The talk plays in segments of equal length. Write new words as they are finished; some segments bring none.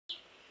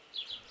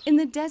In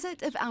the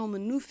desert of Al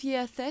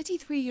Manufia,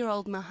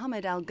 33-year-old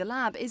Mohammed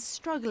Al-Galab is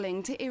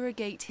struggling to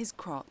irrigate his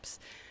crops.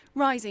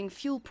 Rising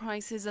fuel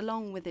prices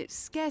along with its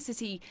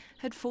scarcity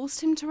had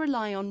forced him to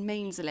rely on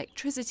mains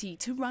electricity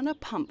to run a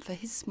pump for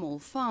his small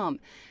farm.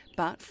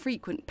 But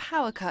frequent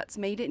power cuts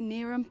made it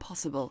near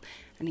impossible,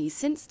 and he's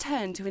since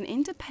turned to an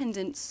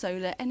independent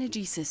solar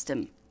energy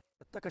system.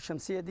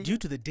 Due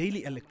to the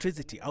daily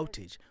electricity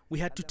outage, we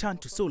had to turn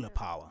to solar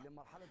power.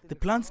 The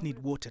plants need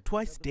water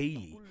twice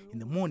daily, in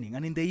the morning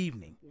and in the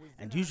evening,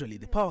 and usually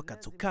the power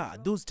cuts occur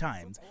at those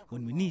times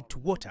when we need to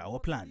water our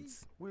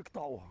plants.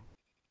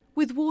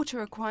 With water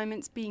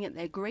requirements being at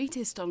their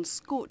greatest on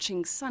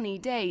scorching sunny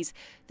days,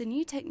 the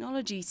new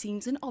technology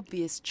seems an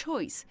obvious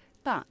choice,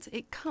 but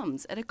it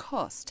comes at a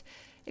cost.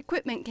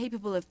 Equipment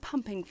capable of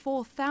pumping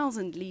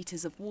 4,000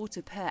 litres of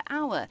water per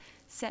hour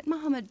set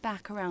Mohammed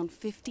back around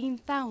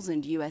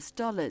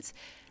 $15,000,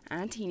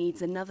 and he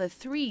needs another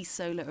 3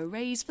 solar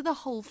arrays for the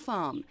whole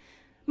farm.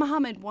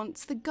 Mohammed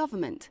wants the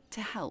government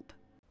to help.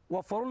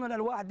 I'm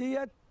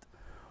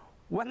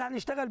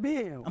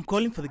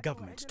calling for the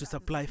government to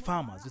supply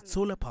farmers with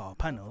solar power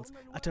panels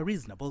at a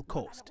reasonable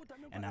cost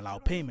and allow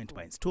payment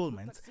by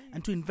installments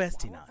and to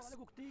invest in us.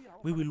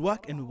 We will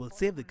work and we will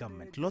save the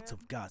government lots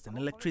of gas and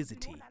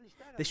electricity.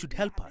 They should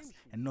help us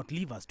and not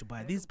leave us to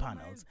buy these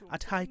panels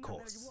at high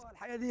costs.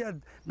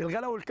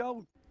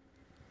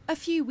 A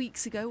few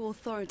weeks ago,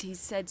 authorities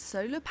said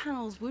solar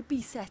panels would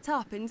be set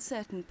up in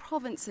certain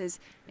provinces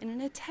in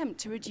an attempt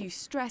to reduce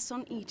stress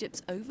on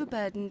Egypt's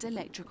overburdened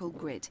electrical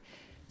grid.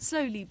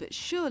 Slowly but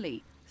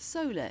surely,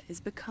 solar is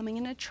becoming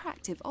an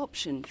attractive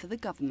option for the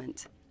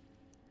government.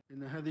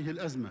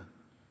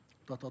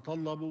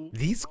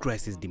 This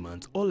crisis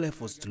demands all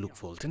efforts to look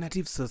for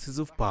alternative sources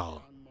of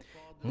power.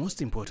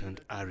 Most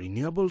important are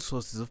renewable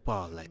sources of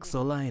power like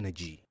solar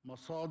energy.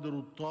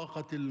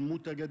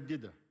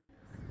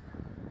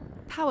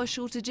 Power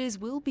shortages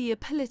will be a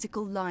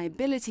political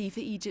liability for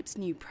Egypt's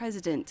new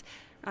president.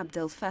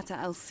 Abdel Fattah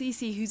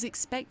al-Sisi, who's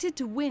expected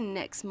to win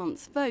next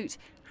month's vote,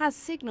 has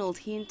signalled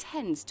he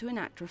intends to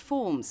enact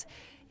reforms.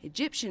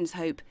 Egyptians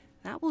hope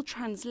that will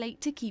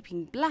translate to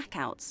keeping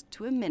blackouts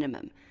to a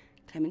minimum.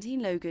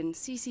 Clementine, Logan,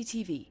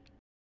 CCTV.